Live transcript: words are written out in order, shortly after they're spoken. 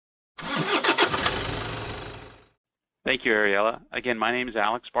Thank you, Ariella. Again, my name is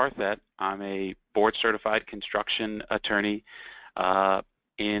Alex Barthet. I'm a board-certified construction attorney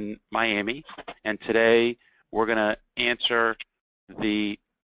in Miami, and today we're going to answer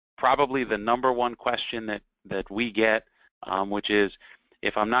probably the number one question that we get, which is,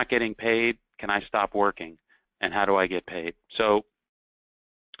 if I'm not getting paid, can I stop working, and how do I get paid? So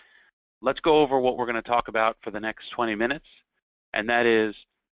let's go over what we're going to talk about for the next 20 minutes, and that is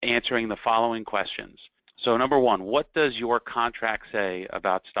answering the following questions. So number one, what does your contract say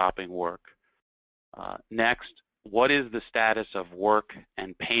about stopping work? Next, what is the status of work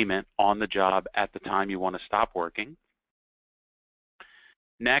and payment on the job at the time you want to stop working?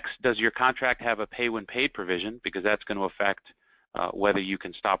 Next, does your contract have a pay when paid provision? Because that's going to affect whether you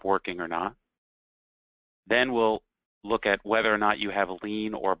can stop working or not. Then we'll look at whether or not you have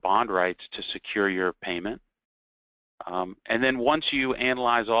lien or bond rights to secure your payment. And then once you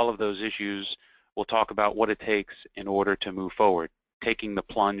analyze all of those issues, we'll talk about what it takes in order to move forward, taking the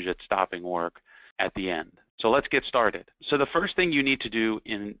plunge at stopping work at the end. So let's get started. So the first thing you need to do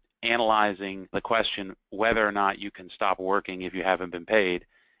in analyzing the question whether or not you can stop working if you haven't been paid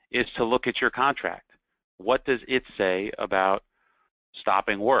is to look at your contract. What does it say about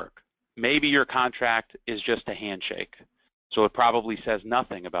stopping work? Maybe your contract is just a handshake, so it probably says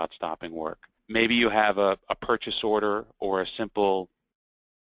nothing about stopping work. Maybe you have a purchase order or a simple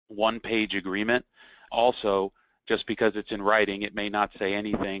one-page agreement. Also, just because it's in writing, it may not say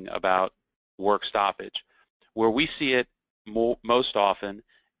anything about work stoppage. Where we see it most often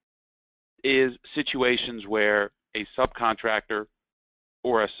is situations where a subcontractor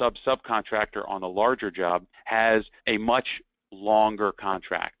or a subcontractor on a larger job has a much longer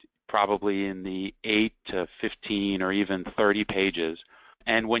contract, probably in the 8 to 15 or even 30 pages.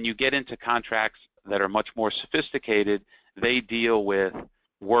 And when you get into contracts that are much more sophisticated, they deal with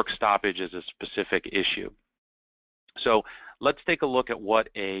work stoppage as a specific issue. So let's take a look at what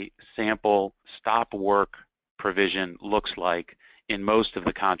a sample stop work provision looks like in most of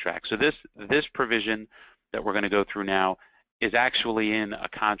the contracts. So this provision that we're going to go through now is actually in a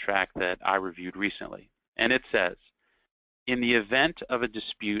contract that I reviewed recently. And it says, in the event of a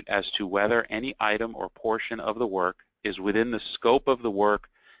dispute as to whether any item or portion of the work is within the scope of the work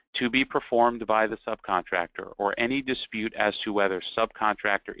to be performed by the subcontractor, or any dispute as to whether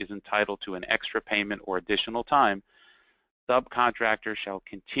subcontractor is entitled to an extra payment or additional time, subcontractor shall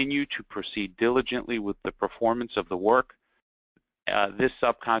continue to proceed diligently with the performance of the work, this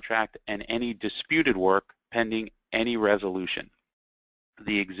subcontract, and any disputed work pending any resolution.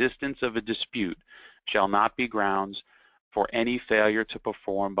 The existence of a dispute shall not be grounds for any failure to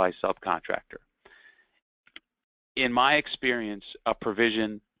perform by subcontractor. In my experience, a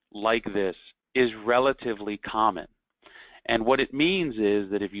provision like this is relatively common. And what it means is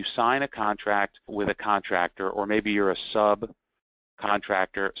that if you sign a contract with a contractor, or maybe you're a subcontractor,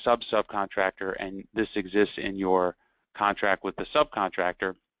 subcontractor, and this exists in your contract with the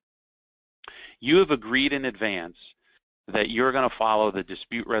subcontractor, you have agreed in advance that you're going to follow the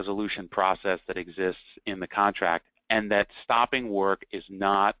dispute resolution process that exists in the contract, and that stopping work is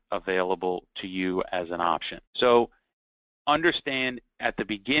not available to you as an option. So understand at the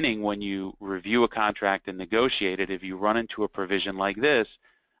beginning, when you review a contract and negotiate it, if you run into a provision like this,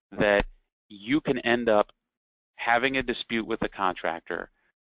 that you can end up having a dispute with the contractor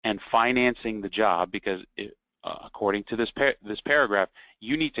and financing the job, because according to this paragraph,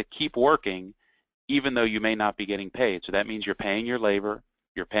 you need to keep working even though you may not be getting paid. So that means you're paying your labor,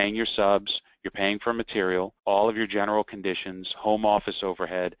 you're paying your subs, you're paying for material, all of your general conditions, home office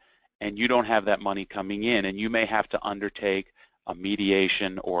overhead, and you don't have that money coming in, and you may have to undertake a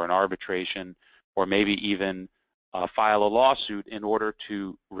mediation or an arbitration, or maybe even file a lawsuit in order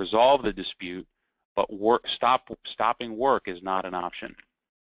to resolve the dispute, but stopping work is not an option.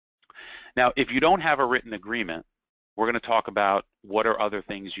 Now, if you don't have a written agreement, we're going to talk about what are other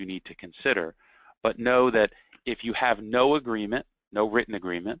things you need to consider, but know that if you have no agreement, no written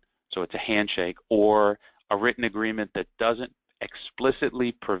agreement, so it's a handshake, or a written agreement that doesn't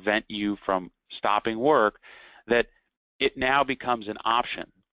explicitly prevent you from stopping work, that it now becomes an option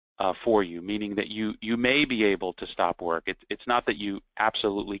for you, meaning that you may be able to stop work. It's not that you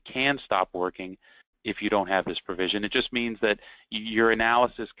absolutely can stop working if you don't have this provision. It just means that your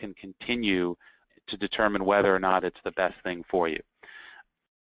analysis can continue to determine whether or not it's the best thing for you.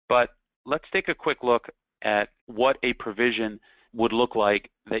 But let's take a quick look at what a provision would look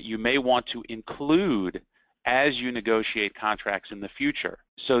like that you may want to include as you negotiate contracts in the future,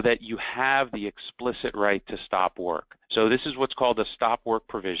 so that you have the explicit right to stop work. So this is what's called a stop work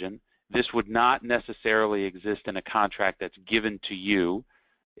provision. This would not necessarily exist in a contract that's given to you.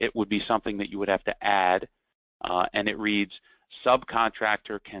 It would be something that you would have to add and it reads,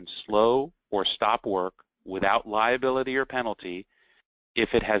 subcontractor can slow or stop work without liability or penalty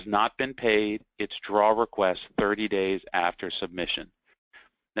if it has not been paid its draw request 30 days after submission.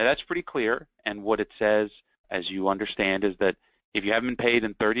 Now that's pretty clear, and what it says, as you understand, is that if you haven't been paid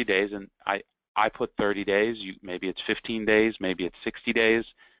in 30 days, and I put 30 days, maybe it's 15 days, maybe it's 60 days,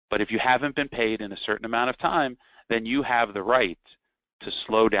 but if you haven't been paid in a certain amount of time, then you have the right to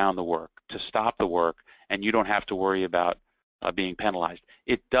slow down the work, to stop the work, and you don't have to worry about being penalized.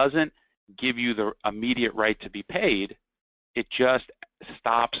 It doesn't give you the immediate right to be paid. It just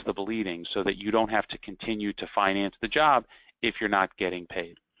stops the bleeding so that you don't have to continue to finance the job if you're not getting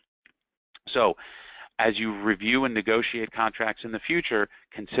paid. So as you review and negotiate contracts in the future,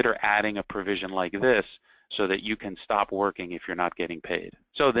 consider adding a provision like this so that you can stop working if you're not getting paid.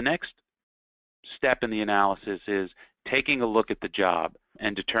 So the next step in the analysis is taking a look at the job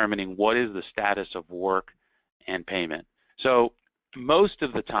and determining what is the status of work and payment. So most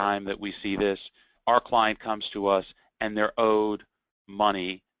of the time that we see this, our client comes to us and they're owed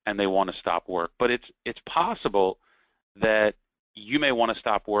money and they want to stop work. But it's possible that you may want to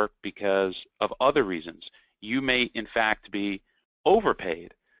stop work because of other reasons. You may, in fact, be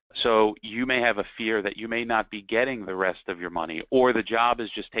overpaid. So you may have a fear that you may not be getting the rest of your money, or the job is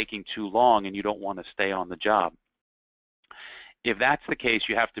just taking too long and you don't want to stay on the job. If that's the case,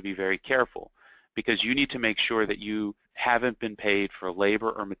 you have to be very careful, because you need to make sure that you haven't been paid for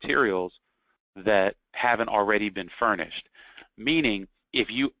labor or materials that haven't already been furnished. Meaning, if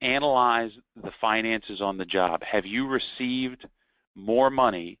you analyze the finances on the job, have you received more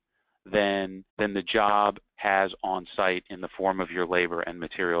money than the job has on site in the form of your labor and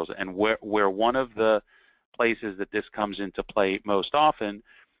materials? And where one of the places that this comes into play most often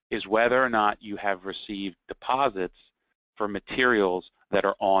is whether or not you have received deposits for materials that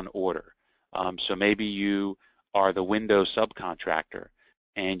are on order. So maybe you are the window subcontractor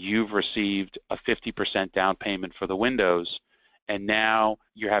and you've received a 50% down payment for the windows, and now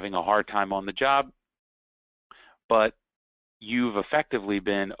you're having a hard time on the job, but you've effectively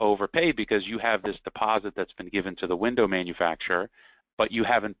been overpaid because you have this deposit that's been given to the window manufacturer, but you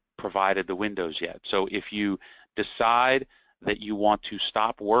haven't provided the windows yet. So if you decide that you want to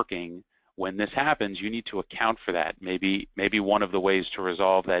stop working when this happens, you need to account for that. Maybe one of the ways to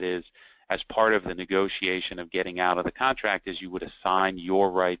resolve that is, as part of the negotiation of getting out of the contract, is you would assign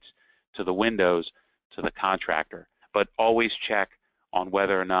your rights to the windows to the contractor. But always check on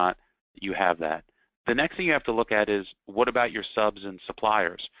whether or not you have that. The next thing you have to look at is, what about your subs and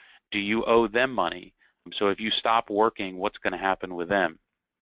suppliers? Do you owe them money? So if you stop working, what's going to happen with them?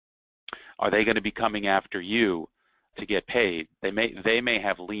 Are they going to be coming after you to get paid? They may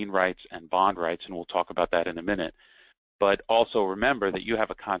have lien rights and bond rights, and we'll talk about that in a minute. But also remember that you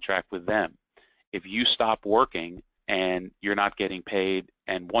have a contract with them. If you stop working and you're not getting paid,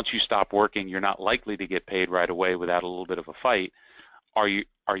 and once you stop working, you're not likely to get paid right away without a little bit of a fight, are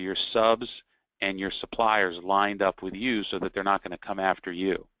your subs and your suppliers lined up with you so that they're not going to come after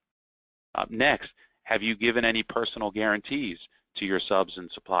you? Next, have you given any personal guarantees to your subs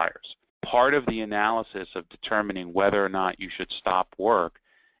and suppliers? Part of the analysis of determining whether or not you should stop work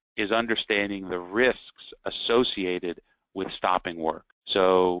is understanding the risks associated with stopping work.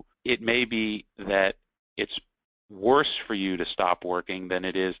 So it may be that it's worse for you to stop working than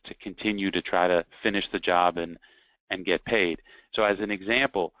it is to continue to try to finish the job and get paid. So as an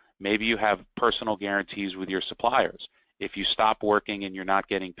example, maybe you have personal guarantees with your suppliers. If you stop working and you're not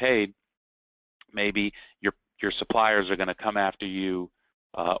getting paid, maybe your suppliers are going to come after you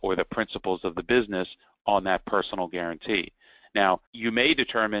or the principals of the business on that personal guarantee. Now, you may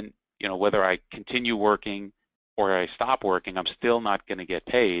determine, whether I continue working or I stop working, I'm still not going to get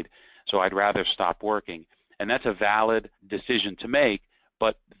paid, so I'd rather stop working. And that's a valid decision to make,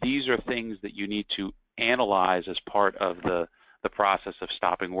 but these are things that you need to analyze as part of the process of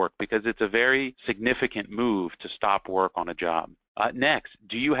stopping work, because it's a very significant move to stop work on a job. Next,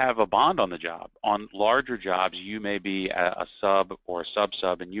 do you have a bond on the job? On larger jobs, you may be a sub or a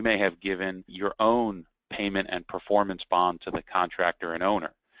sub-sub, and you may have given your own payment and performance bond to the contractor and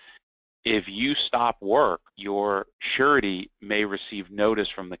owner. If you stop work, your surety may receive notice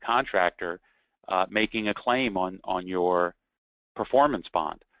from the contractor making a claim on your performance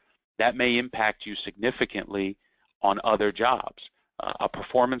bond. That may impact you significantly on other jobs. A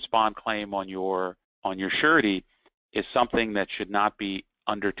performance bond claim on your surety is something that should not be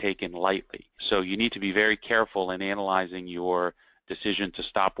undertaken lightly. So you need to be very careful in analyzing your decision to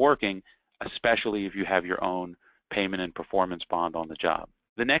stop working, especially if you have your own payment and performance bond on the job.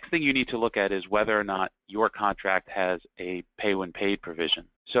 The next thing you need to look at is whether or not your contract has a pay when paid provision.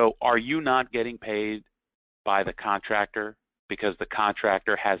 So are you not getting paid by the contractor because the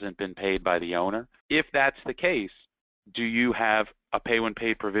contractor hasn't been paid by the owner? If that's the case, do you have a pay when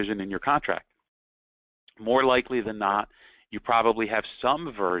paid provision in your contract? More likely than not, you probably have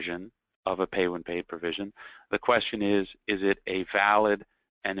some version of a pay when paid provision. The question is it a valid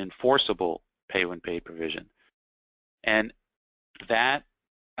and enforceable pay when paid provision? And that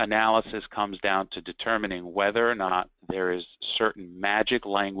analysis comes down to determining whether or not there is certain magic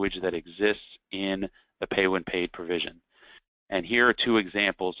language that exists in the pay when paid provision. And here are two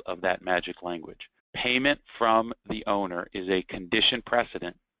examples of that magic language. Payment from the owner is a condition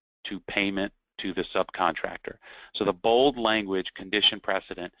precedent to payment to the subcontractor. So the bold language, condition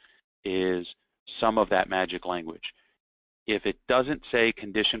precedent, is some of that magic language. If it doesn't say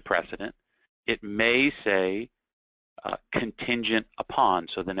condition precedent, it may say contingent upon.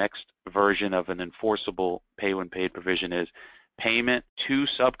 So the next version of an enforceable pay when paid provision is payment to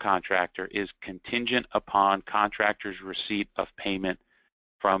subcontractor is contingent upon contractor's receipt of payment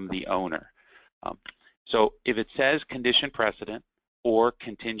from the owner. So if it says condition precedent or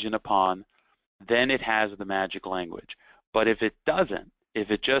contingent upon, then it has the magic language. But if it doesn't, if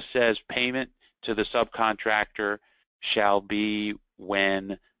it just says payment to the subcontractor shall be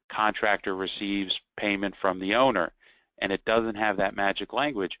when contractor receives payment from the owner, and it doesn't have that magic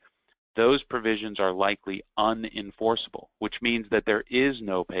language, those provisions are likely unenforceable, which means that there is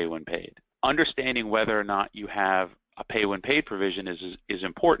no pay when paid. Understanding whether or not you have a pay when paid provision is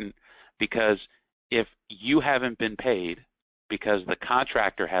important, because if you haven't been paid because the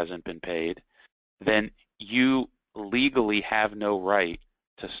contractor hasn't been paid, then you legally have no right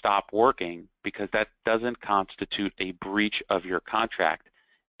to stop working, because that doesn't constitute a breach of your contract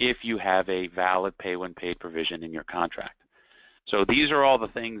if you have a valid pay when paid provision in your contract. So these are all the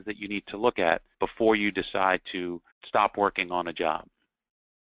things that you need to look at before you decide to stop working on a job.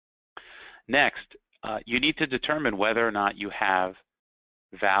 Next, you need to determine whether or not you have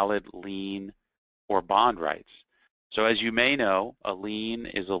valid lien or bond rights. So as you may know, a lien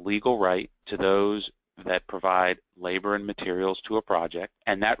is a legal right to those that provide labor and materials to a project,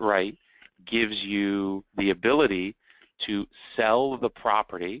 and that right gives you the ability to sell the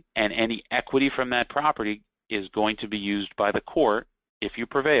property, and any equity from that property is going to be used by the court, if you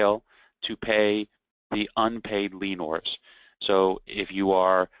prevail, to pay the unpaid lienors. So if you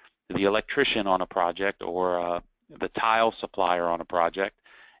are the electrician on a project or the tile supplier on a project,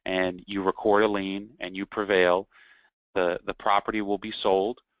 and you record a lien and you prevail, the property will be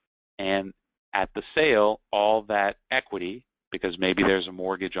sold, and at the sale, all that equity, because maybe there's a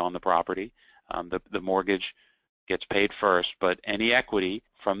mortgage on the property, the mortgage gets paid first, but any equity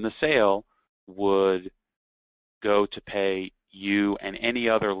from the sale would go to pay you and any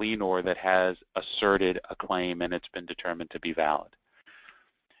other lienor that has asserted a claim and it's been determined to be valid.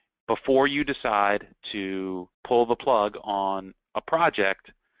 Before you decide to pull the plug on a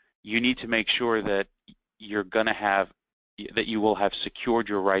project, you need to make sure that you will have secured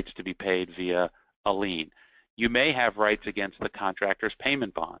your rights to be paid via a lien. You may have rights against the contractor's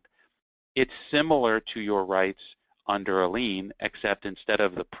payment bond. It's similar to your rights under a lien, except instead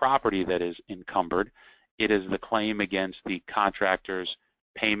of the property that is encumbered, it is the claim against the contractor's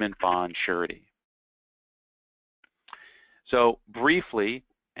payment bond surety. So briefly,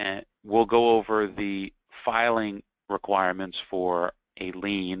 we'll go over the filing requirements for a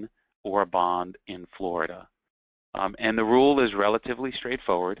lien or a bond in Florida. And the rule is relatively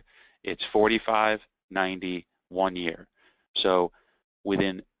straightforward. It's 45, 90, 1 year. So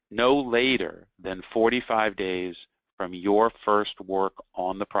within no later than 45 days from your first work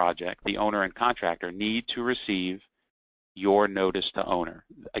on the project, the owner and contractor need to receive your notice to owner.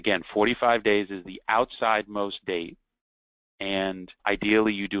 Again, 45 days is the outside most date, and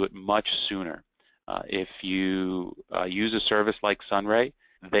ideally you do it much sooner. If you use a service like Sunray,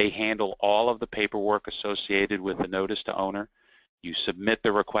 they handle all of the paperwork associated with the notice to owner. You submit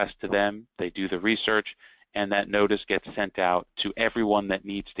the request to them, they do the research, and that notice gets sent out to everyone that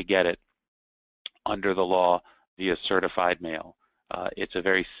needs to get it under the law via certified mail. It's a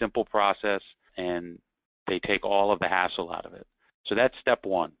very simple process, and they take all of the hassle out of it. So that's step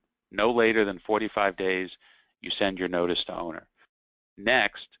one. No later than 45 days, you send your notice to owner.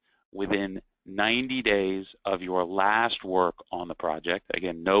 Next, within 90 days of your last work on the project,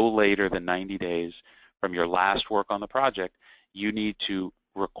 again, no later than 90 days from your last work on the project, you need to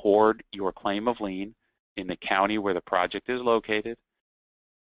record your claim of lien in the county where the project is located,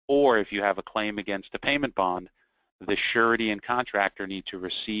 or if you have a claim against a payment bond, the surety and contractor need to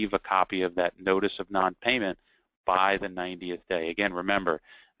receive a copy of that notice of non-payment by the 90th day. Again, remember,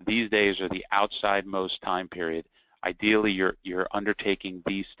 these days are the outside most time period. Ideally, you're undertaking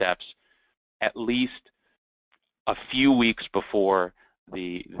these steps at least a few weeks before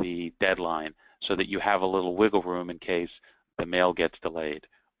the deadline so that you have a little wiggle room in case the mail gets delayed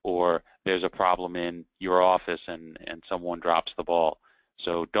or there's a problem in your office and someone drops the ball.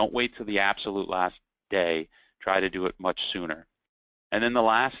 So don't wait till the absolute last day. Try to do it much sooner. And then the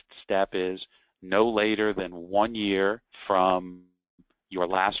last step is no later than 1 year from your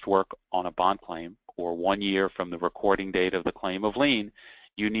last work on a bond claim or 1 year from the recording date of the claim of lien,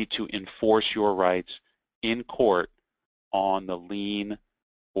 you need to enforce your rights in court on the lien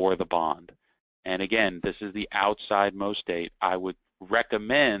or the bond. And again, this is the outside most date. I would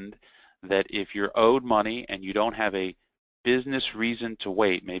recommend that if you're owed money and you don't have a business reason to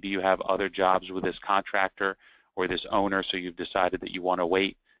wait, maybe you have other jobs with this contractor or this owner, so you've decided that you want to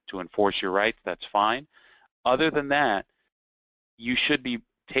wait to enforce your rights, that's fine. Other than that, you should be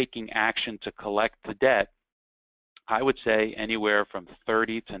taking action to collect the debt, I would say anywhere from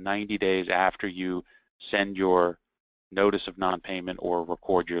 30 to 90 days after you send your notice of non-payment or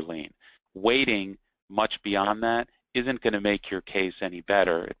record your lien. Waiting much beyond that isn't going to make your case any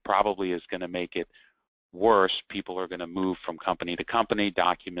better. It probably is going to make it worse. People are going to move from company to company.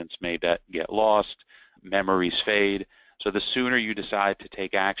 Documents may get lost. Memories fade. So the sooner you decide to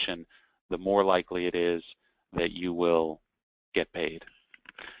take action, the more likely it is that you will get paid.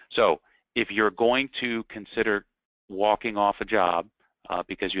 So if you're going to consider walking off a job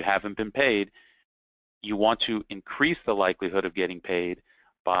because you haven't been paid, you want to increase the likelihood of getting paid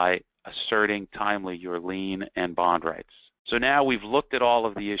by asserting timely your lien and bond rights. So now we've looked at all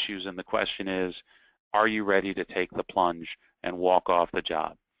of the issues, and the question is, are you ready to take the plunge and walk off the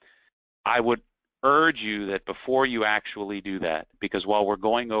job? I would urge you that before you actually do that, because while we're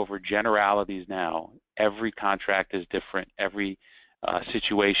going over generalities now, every contract is different, every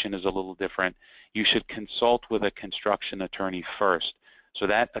situation is a little different, you should consult with a construction attorney first, so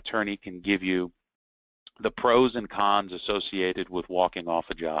that attorney can give you the pros and cons associated with walking off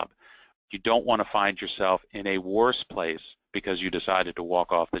a job. You don't want to find yourself in a worse place because you decided to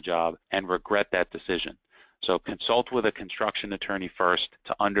walk off the job and regret that decision. So consult with a construction attorney first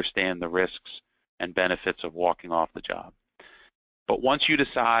to understand the risks and benefits of walking off the job. But once you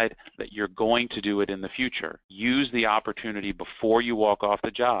decide that you're going to do it in the future, use the opportunity before you walk off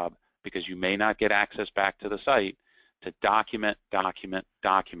the job, because you may not get access back to the site, to document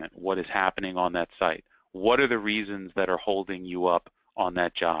what is happening on that site. What are the reasons that are holding you up on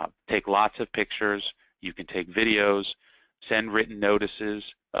that job? Take lots of pictures. You can take videos, send written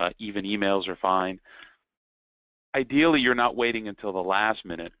notices, even emails are fine. Ideally, you're not waiting until the last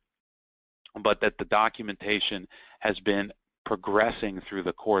minute, but that the documentation has been progressing through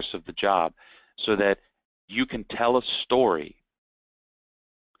the course of the job so that you can tell a story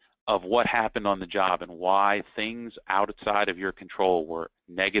of what happened on the job and why things outside of your control were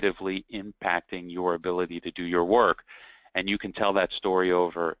negatively impacting your ability to do your work. And you can tell that story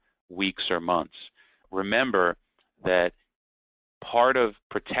over weeks or months. Remember that part of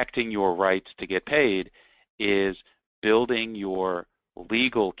protecting your rights to get paid is building your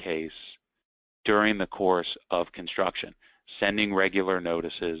legal case during the course of construction, sending regular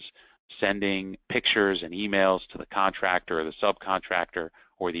notices, sending pictures and emails to the contractor or the subcontractor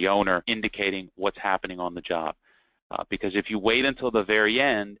or the owner indicating what's happening on the job. Because if you wait until the very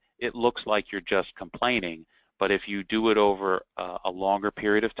end, it looks like you're just complaining. But if you do it over a longer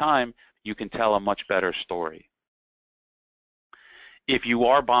period of time, you can tell a much better story. If you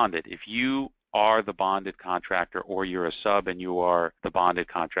are bonded, if you are the bonded contractor or you're a sub and you are the bonded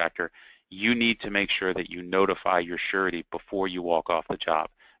contractor, you need to make sure that you notify your surety before you walk off the job.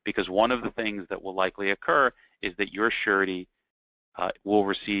 Because one of the things that will likely occur is that your surety will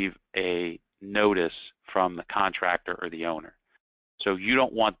receive a notice from the contractor or the owner. So you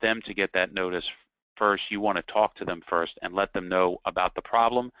don't want them to get that notice first. You want to talk to them first and let them know about the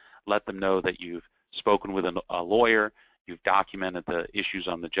problem, let them know that you've spoken with a lawyer, you've documented the issues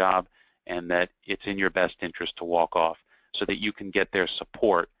on the job, and that it's in your best interest to walk off so that you can get their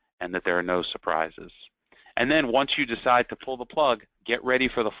support and that there are no surprises. And then once you decide to pull the plug, get ready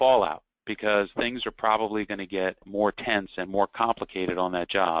for the fallout, because things are probably going to get more tense and more complicated on that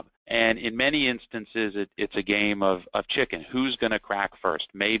job. And in many instances, it's a game of chicken. Who's going to crack first?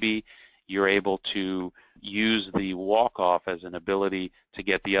 Maybe you're able to use the walk-off as an ability to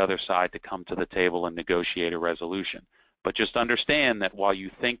get the other side to come to the table and negotiate a resolution. But just understand that while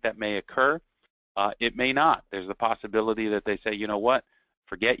you think that may occur, it may not. There's the possibility that they say, you know what,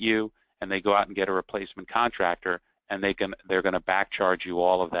 forget you, and they go out and get a replacement contractor, and they're going to back charge you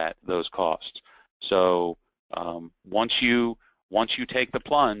all of those costs. So once you take the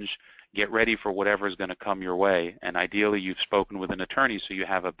plunge, get ready for whatever is going to come your way, and ideally you've spoken with an attorney so you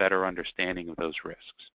have a better understanding of those risks.